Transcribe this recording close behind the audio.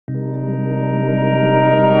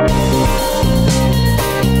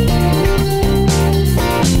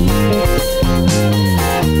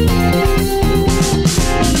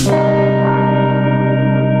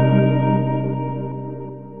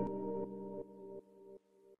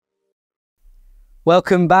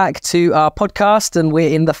Welcome back to our podcast, and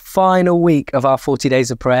we're in the final week of our 40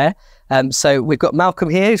 days of prayer. So we've got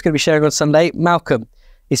Malcolm here who's going to be sharing on Sunday. Malcolm,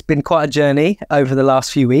 it's been quite a journey over the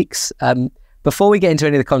last few weeks. Before we get into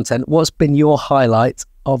any of the content, what's been your highlight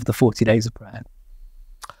of the 40 days of prayer?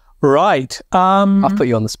 Right. I've put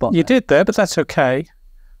you on the spot. You did there, but that's okay.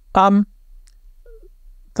 The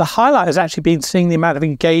highlight has actually been seeing the amount of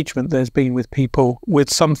engagement there's been with people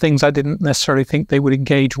with some things I didn't necessarily think they would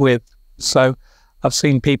engage with. So I've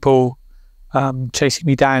seen people chasing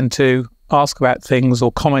me down to ask about things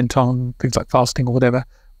or comment on things like fasting or whatever,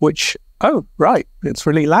 which, it's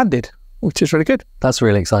really landed, which is really good. That's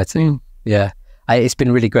really exciting. Yeah. It's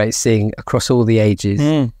been really great seeing across all the ages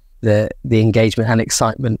the engagement and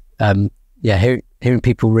excitement. Hearing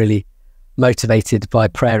people really motivated by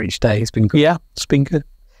prayer each day has been good. Yeah, it's been good.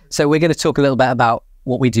 So we're going to talk a little bit about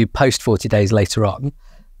what we do post 40 days later on.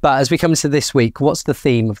 But as we come into this week, what's the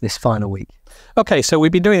theme of this final week? Okay, so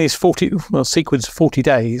we've been doing this sequence of 40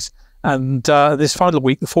 days, and this final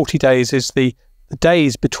week, the 40 days, is the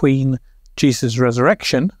days between Jesus'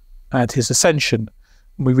 resurrection and his ascension.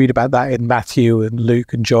 We read about that in Matthew and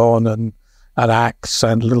Luke and John and Acts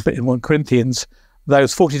and a little bit in 1 Corinthians,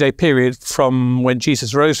 those 40-day period from when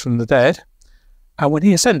Jesus rose from the dead and when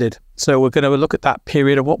he ascended. So we're going to look at that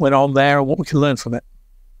period and what went on there and what we can learn from it.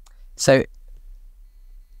 So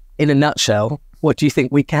in a nutshell, what do you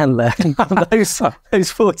think we can learn from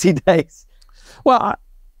those 40 days? Well,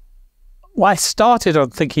 I started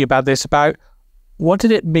on thinking about this, about what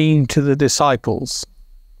did it mean to the disciples?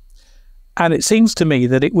 And it seems to me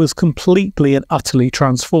that it was completely and utterly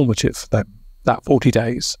transformative for them, that 40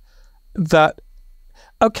 days. That,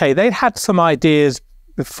 okay, they'd had some ideas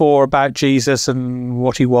before about Jesus and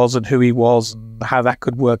what he was and who he was and how that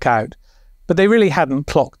could work out, but they really hadn't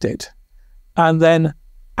clocked it. And then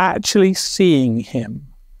actually seeing him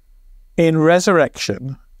in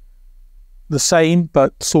resurrection, the same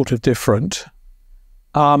but sort of different,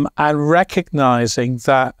 and recognizing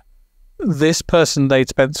that this person they'd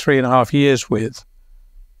spent 3.5 years with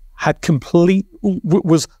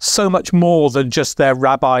was so much more than just their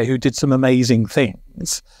rabbi who did some amazing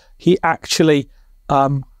things. He actually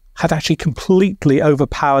had actually completely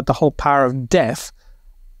overpowered the whole power of death.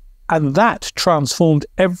 And that transformed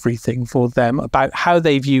everything for them about how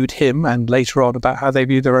they viewed him and later on about how they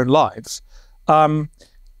viewed their own lives. And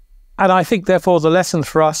I think, therefore, the lesson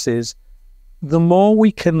for us is the more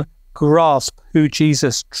we can grasp who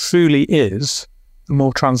Jesus truly is, the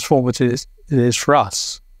more transformative it is for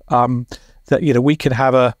us. That, we can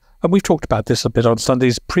have and we've talked about this a bit on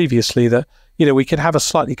Sundays previously, that, we can have a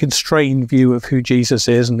slightly constrained view of who Jesus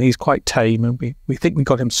is, and he's quite tame, and we think we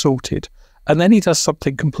got him sorted. And then he does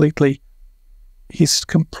something he's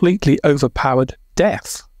completely overpowered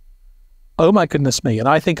death. Oh my goodness me. And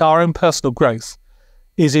I think our own personal growth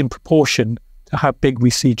is in proportion to how big we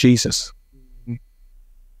see Jesus.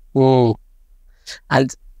 Whoa.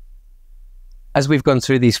 And as we've gone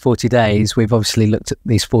through these 40 days, we've obviously looked at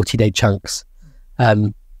these 40-day chunks.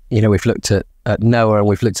 We've looked at Noah and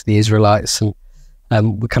we've looked at the Israelites,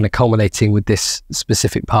 and we're kind of culminating with this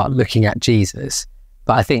specific part, looking at Jesus.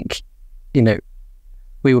 But I think,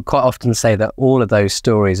 we would quite often say that all of those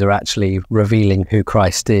stories are actually revealing who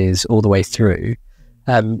Christ is all the way through.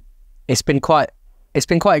 It's been quite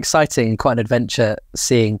exciting and quite an adventure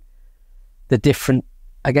seeing the different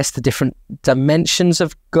dimensions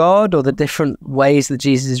of God, or the different ways that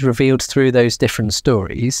Jesus is revealed through those different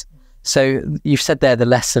stories. So you've said there the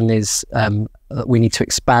lesson is that we need to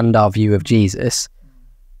expand our view of Jesus.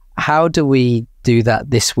 How do we do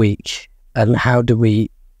that this week? And how do we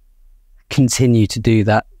continue to do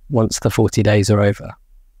that once the 40 days are over?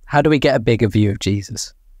 How do we get a bigger view of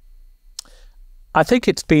Jesus? I think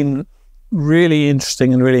it's been really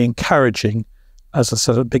interesting and really encouraging, as I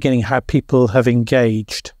said at the beginning, how people have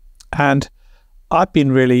engaged. And I've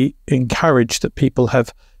been really encouraged that people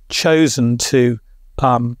have chosen to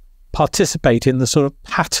participate in the sort of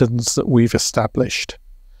patterns that we've established.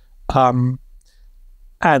 And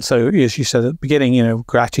so, as you said at the beginning,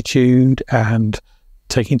 gratitude and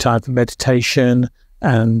taking time for meditation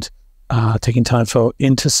and taking time for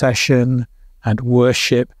intercession and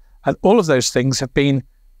worship. And all of those things have been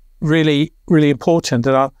really, really important.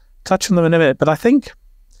 And I'll touch on them in a minute. But I think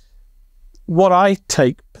what I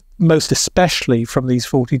take most especially from these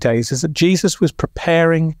 40 days is that Jesus was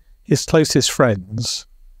preparing his closest friends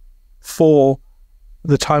for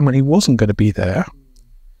the time when he wasn't going to be there.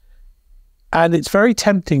 And it's very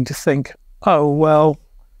tempting to think, oh, well,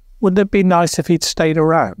 wouldn't it be nice if he'd stayed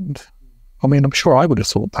around? I mean, I'm sure I would have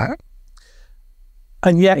thought that.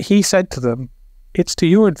 And yet he said to them, it's to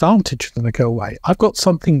your advantage that I go away. I've got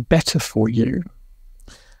something better for you.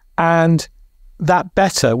 And that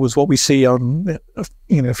better was what we see on,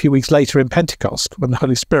 a few weeks later in Pentecost, when the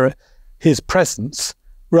Holy Spirit, his presence,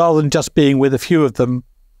 rather than just being with a few of them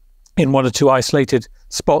in one or two isolated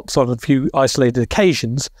spots on a few isolated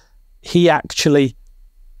occasions, he actually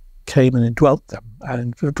came and indwelt them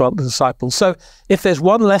and indwelt the disciples. So if there's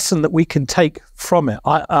one lesson that we can take from it,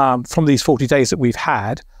 from these 40 days that we've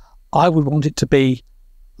had, I would want it to be,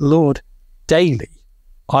 Lord, daily,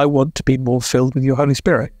 I want to be more filled with your Holy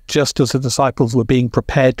Spirit, just as the disciples were being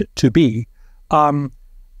prepared to be,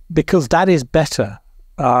 because that is better,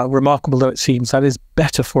 remarkable though it seems, that is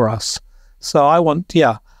better for us. So I want,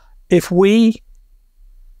 if we,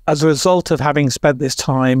 as a result of having spent this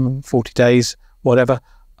time, 40 days, whatever,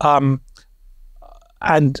 and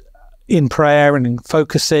in prayer and in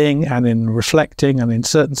focusing and in reflecting and in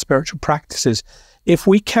certain spiritual practices, if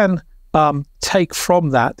we can take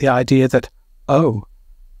from that the idea that,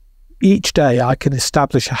 each day I can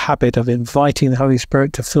establish a habit of inviting the Holy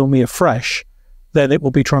Spirit to fill me afresh, then it will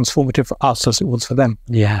be transformative for us as it was for them.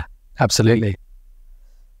 Yeah, absolutely.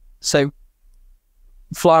 So,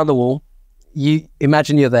 fly on the wall. You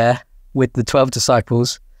imagine you're there with the 12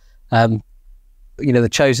 disciples. The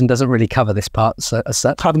Chosen doesn't really cover this part, so as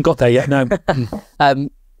such. Haven't got there yet, no.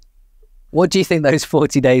 What do you think those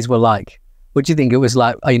 40 days were like? What do you think it was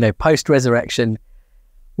like, post-resurrection,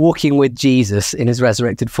 walking with Jesus in his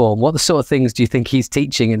resurrected form? What the sort of things do you think he's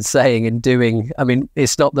teaching and saying and doing? I mean,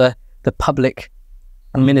 it's not the public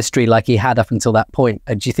ministry like he had up until that point.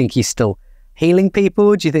 And do you think he's still healing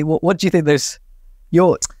people? Do you think, what do you think there's,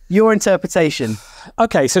 your interpretation?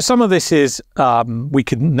 Okay, so some of this is, we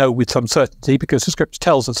can know with some certainty because the scripture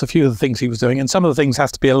tells us a few of the things he was doing, and some of the things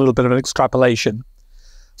has to be a little bit of an extrapolation.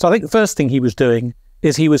 So I think the first thing he was doing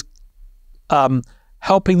is he was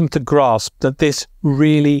helping them to grasp that this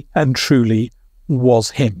really and truly was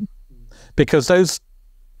him. Because those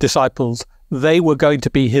disciples, they were going to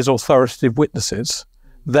be his authoritative witnesses.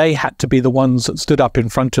 They had to be the ones that stood up in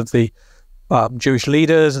front of the Jewish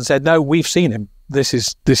leaders and said, no, we've seen him. This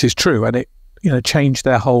is true. And it changed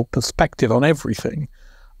their whole perspective on everything.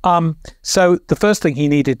 So the first thing he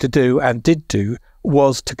needed to do and did do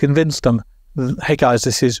was to convince them, hey guys,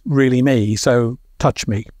 this is really me. So touch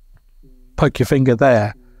me. Poke your finger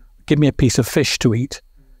there, give me a piece of fish to eat.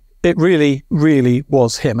 It really, really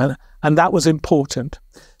was him. And that was important.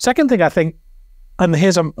 Second thing I think, and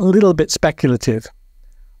here's a little bit speculative,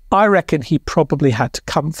 I reckon he probably had to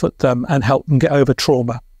comfort them and help them get over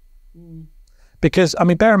trauma. Because,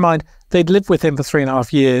 bear in mind, they'd lived with him for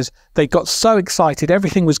 3.5 years. They got so excited.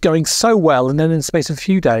 Everything was going so well. And then in the space of a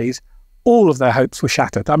few days, all of their hopes were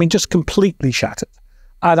shattered. Just completely shattered.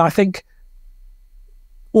 And I think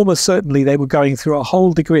almost certainly they were going through a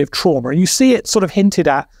whole degree of trauma. And you see it sort of hinted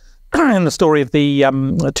at in the story of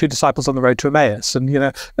the two disciples on the road to Emmaus. And,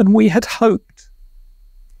 and we had hoped,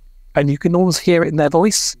 and you can almost hear it in their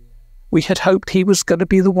voice, we had hoped he was going to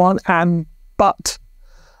be the one, but.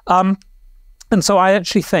 And so I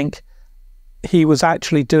actually think he was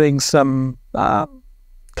actually doing some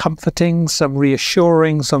comforting, some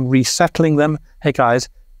reassuring, some resettling them. Hey guys,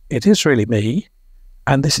 it is really me,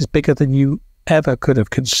 and this is bigger than you ever could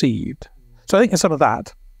have conceived. So I think there's some of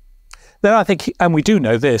that. Then I think, and we do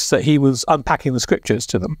know this, that he was unpacking the scriptures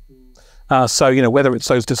to them. So, whether it's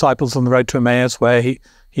those disciples on the road to Emmaus where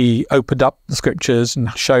he opened up the scriptures and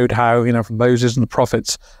showed how, from Moses and the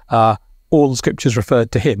prophets, all the scriptures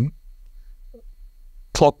referred to him.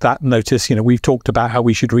 Clock that, notice, we've talked about how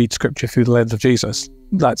we should read scripture through the lens of Jesus.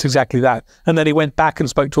 That's exactly that. And then he went back and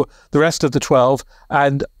spoke to the rest of the 12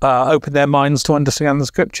 and opened their minds to understand the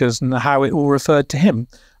scriptures and how it all referred to him.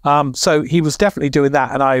 So he was definitely doing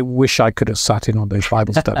that. And I wish I could have sat in on those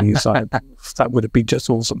Bible studies. That would have been just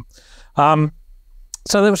awesome.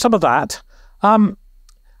 So there was some of that.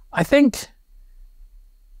 I think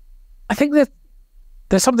that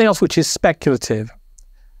there's something else which is speculative.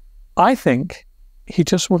 I think he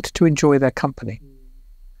just wanted to enjoy their company.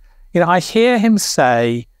 I hear him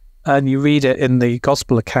say, and you read it in the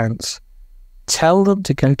gospel accounts, tell them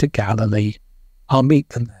to go to Galilee. I'll meet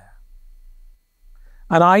them there.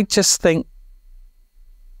 And I just think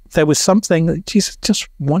there was something that Jesus just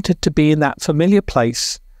wanted to be in that familiar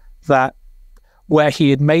place where he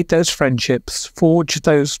had made those friendships, forged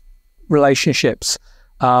those relationships,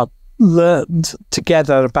 learned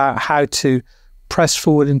together about how to press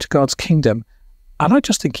forward into God's kingdom. And I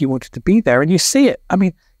just think he wanted to be there. And you see it.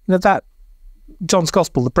 That John's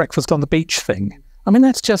Gospel, the breakfast on the beach thing.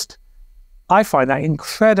 That's just, I find that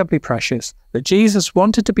incredibly precious, that Jesus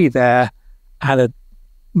wanted to be there and had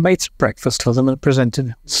made some breakfast for them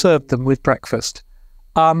and served them with breakfast.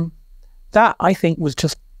 That, I think, was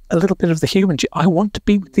just a little bit of the human. I want to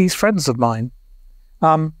be with these friends of mine.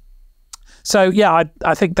 So yeah,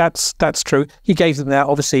 I think that's true. He gave them there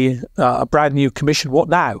obviously a brand new commission. What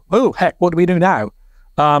now? Oh heck, what do we do now?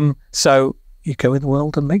 So you go in the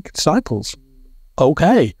world and make disciples.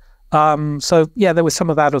 Okay. So yeah, there was some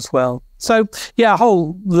of that as well. So yeah, a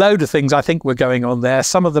whole load of things I think were going on there.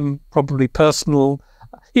 Some of them probably personal.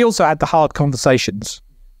 He also had the hard conversations.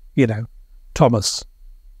 Thomas,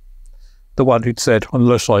 the one who'd said,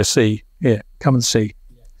 "Unless I see, come and see,"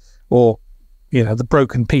 or the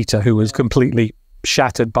broken Peter who was completely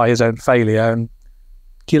shattered by his own failure. And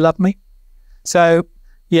do you love me? So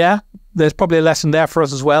yeah, there's probably a lesson there for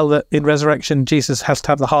us as well, that in resurrection, Jesus has to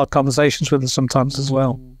have the hard conversations with us sometimes as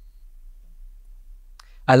well.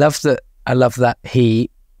 I love that I love that idea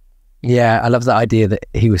that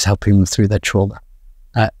he was helping them through their trauma.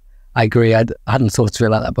 I agree. I hadn't thought of it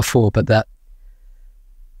like that before, but that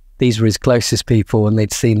these were his closest people and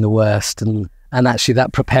they'd seen the worst, and actually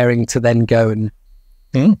that preparing to then go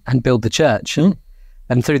and build the church. And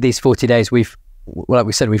through these 40 days, like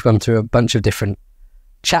we said, we've gone through a bunch of different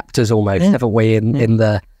chapters almost, haven't we, in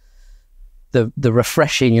the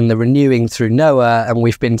refreshing and the renewing through Noah, and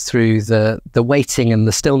we've been through the waiting and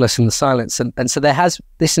the stillness and the silence, and so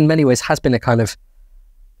this in many ways has been a kind of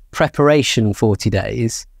preparation 40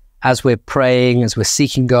 days as we're praying, as we're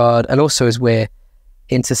seeking God, and also as we're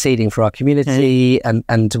interceding for our community,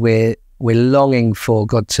 and we're longing for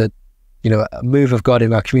God to, a move of God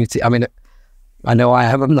in our community. I mean, I know I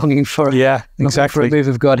am. I'm longing for a move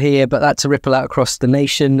of God here, but that's a ripple out across the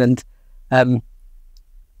nation. And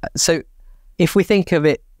so if we think of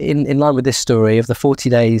it in line with this story of the 40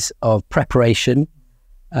 days of preparation,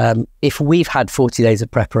 if we've had 40 days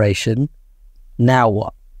of preparation, now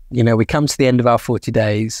what? We come to the end of our 40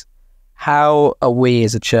 days. How are we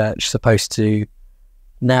as a church supposed to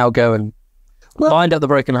now go and bind up the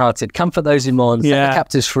brokenhearted, comfort those in mourn, set the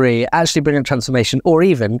captives free, actually bring a transformation? Or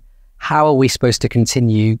even, how are we supposed to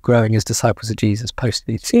continue growing as disciples of Jesus post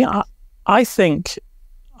these? See, I think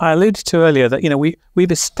I alluded to earlier that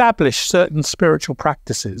we've established certain spiritual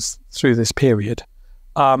practices through this period,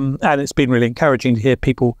 and it's been really encouraging to hear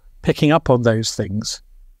people picking up on those things.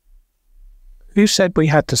 Who said we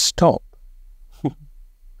had to stop?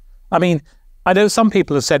 I mean, I know some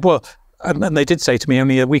people have said, well, and they did say to me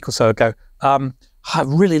only a week or so ago, I've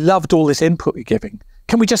really loved all this input you're giving.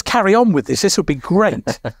 Can we just carry on with this? This would be great.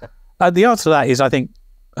 The answer to that is, I think,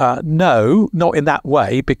 no, not in that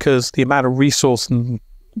way, because the amount of resource and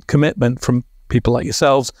commitment from people like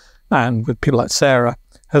yourselves and with people like Sarah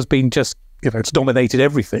has been just, it's dominated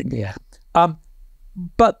everything. Yeah.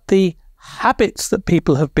 But the habits that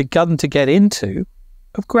people have begun to get into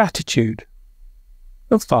of gratitude,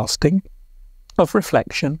 of fasting, of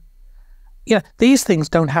reflection, these things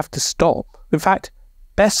don't have to stop. In fact,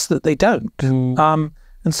 best that they don't.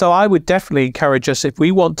 And so I would definitely encourage us, if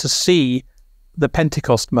we want to see the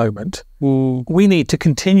Pentecost moment, we need to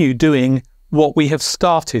continue doing what we have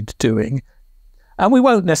started doing. And we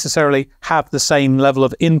won't necessarily have the same level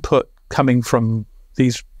of input coming from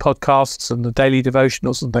these podcasts and the daily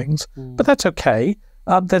devotionals and things, but that's okay.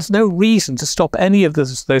 There's no reason to stop any of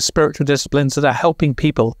those spiritual disciplines that are helping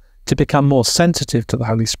people to become more sensitive to the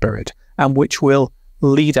Holy Spirit, and which will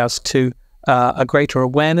lead us to a greater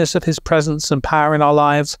awareness of his presence and power in our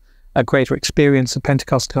lives, a greater experience of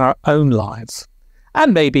Pentecost in our own lives.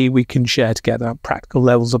 And maybe we can share together on practical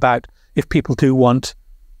levels about, if people do want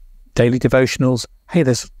daily devotionals, hey,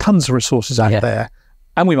 there's tons of resources out there.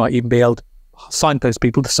 And we might even be able to signpost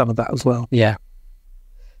people to some of that as well. Yeah.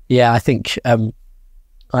 I think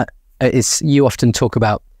you often talk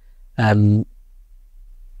about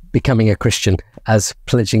becoming a Christian as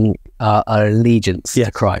pledging our allegiance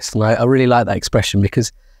to Christ. And I really like that expression,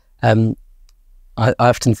 because I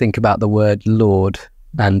often think about the word Lord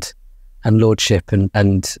and Lordship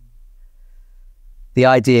and the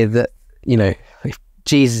idea that, if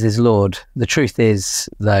Jesus is Lord, the truth is,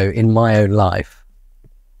 though, in my own life,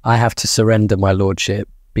 I have to surrender my Lordship,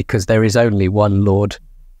 because there is only one Lord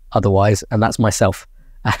otherwise, and that's myself.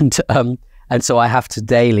 And so I have to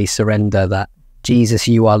daily surrender that, Jesus,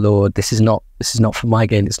 you are Lord. This is not for my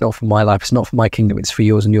gain. It's not for my life. It's not for my kingdom. It's for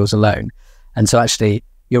yours and yours alone. And so actually,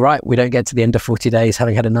 you're right. We don't get to the end of 40 days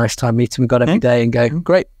having had a nice time meeting with God every day and go,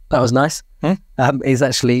 great, that was nice. Is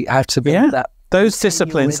actually, I have to be that. Those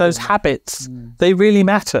disciplines, those habits, they really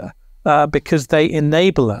matter because they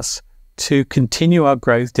enable us to continue our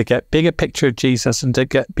growth, to get bigger picture of Jesus, and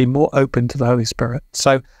to be more open to the Holy Spirit.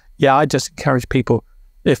 So yeah, I just encourage people,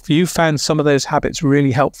 if you found some of those habits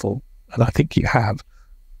really helpful, and I think you have,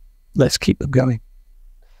 let's keep them going.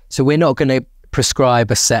 So we're not going to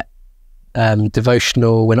prescribe a set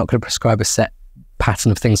devotional. We're not going to prescribe a set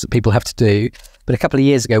pattern of things that people have to do. But a couple of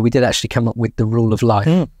years ago, we did actually come up with the rule of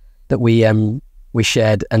life that we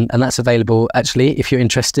shared, and that's available actually if you're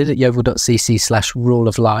interested at yeovil.cc/rule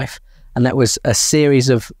of life. And that was a series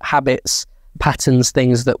of habits, patterns,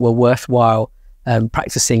 things that were worthwhile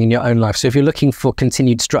practicing in your own life. So if you're looking for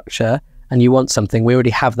continued structure and you want something, we already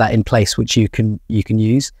have that in place, which you can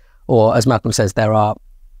use. Or as Malcolm says, there are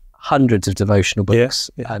hundreds of devotional books.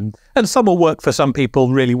 Yeah. And some will work for some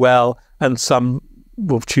people really well, and some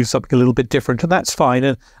will choose something a little bit different, and that's fine.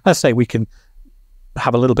 And as I say, we can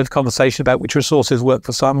have a little bit of conversation about which resources work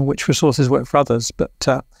for some and which resources work for others. But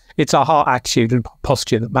it's our heart attitude and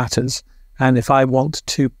posture that matters. And if I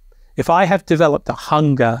have developed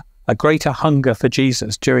a greater hunger for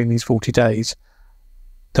Jesus during these 40 days,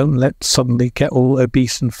 don't let suddenly get all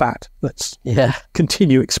obese and fat. Let's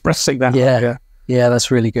continue expressing that hunger. Yeah, that's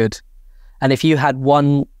really good. And if you had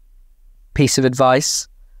one piece of advice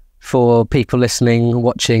for people listening,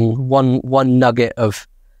 watching, one nugget of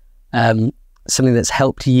something that's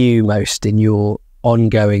helped you most in your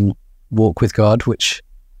ongoing walk with God, which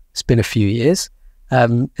has been a few years,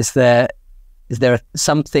 is there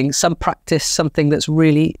something, some practice, something that's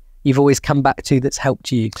really you've always come back to that's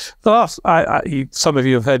helped you? Some of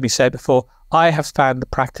you have heard me say it before, I have found the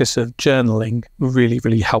practice of journaling really,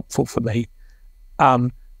 really helpful for me.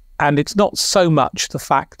 And it's not so much the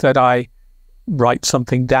fact that I write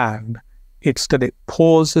something down, it's that it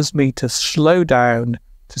pauses me to slow down,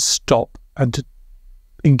 to stop, and to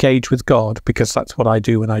engage with God, because that's what I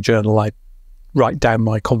do when I journal. I write down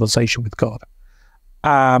my conversation with God.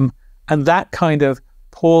 And that kind of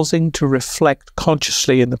pausing to reflect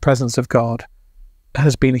consciously in the presence of God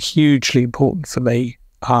has been hugely important for me.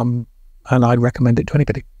 And I'd recommend it to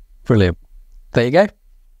anybody. Brilliant. There you go.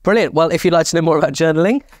 Brilliant. Well, if you'd like to know more about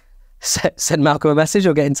journaling, send Malcolm a message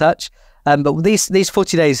or get in touch. But these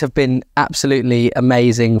 40 days have been absolutely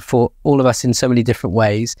amazing for all of us in so many different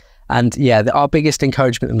ways. And our biggest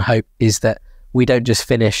encouragement and hope is that we don't just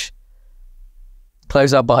finish,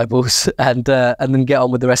 close our Bibles and then get on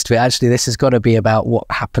with the rest of it. Actually, this has got to be about what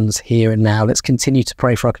happens here and now. Let's continue to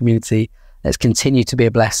pray for our community. Let's continue to be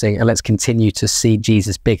a blessing, and let's continue to see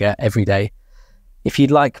Jesus bigger every day. If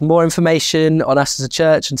you'd like more information on us as a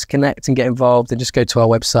church and to connect and get involved, then just go to our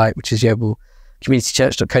website, which is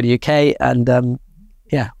yeovilcommunitychurch.co.uk, and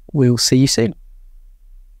we'll see you soon.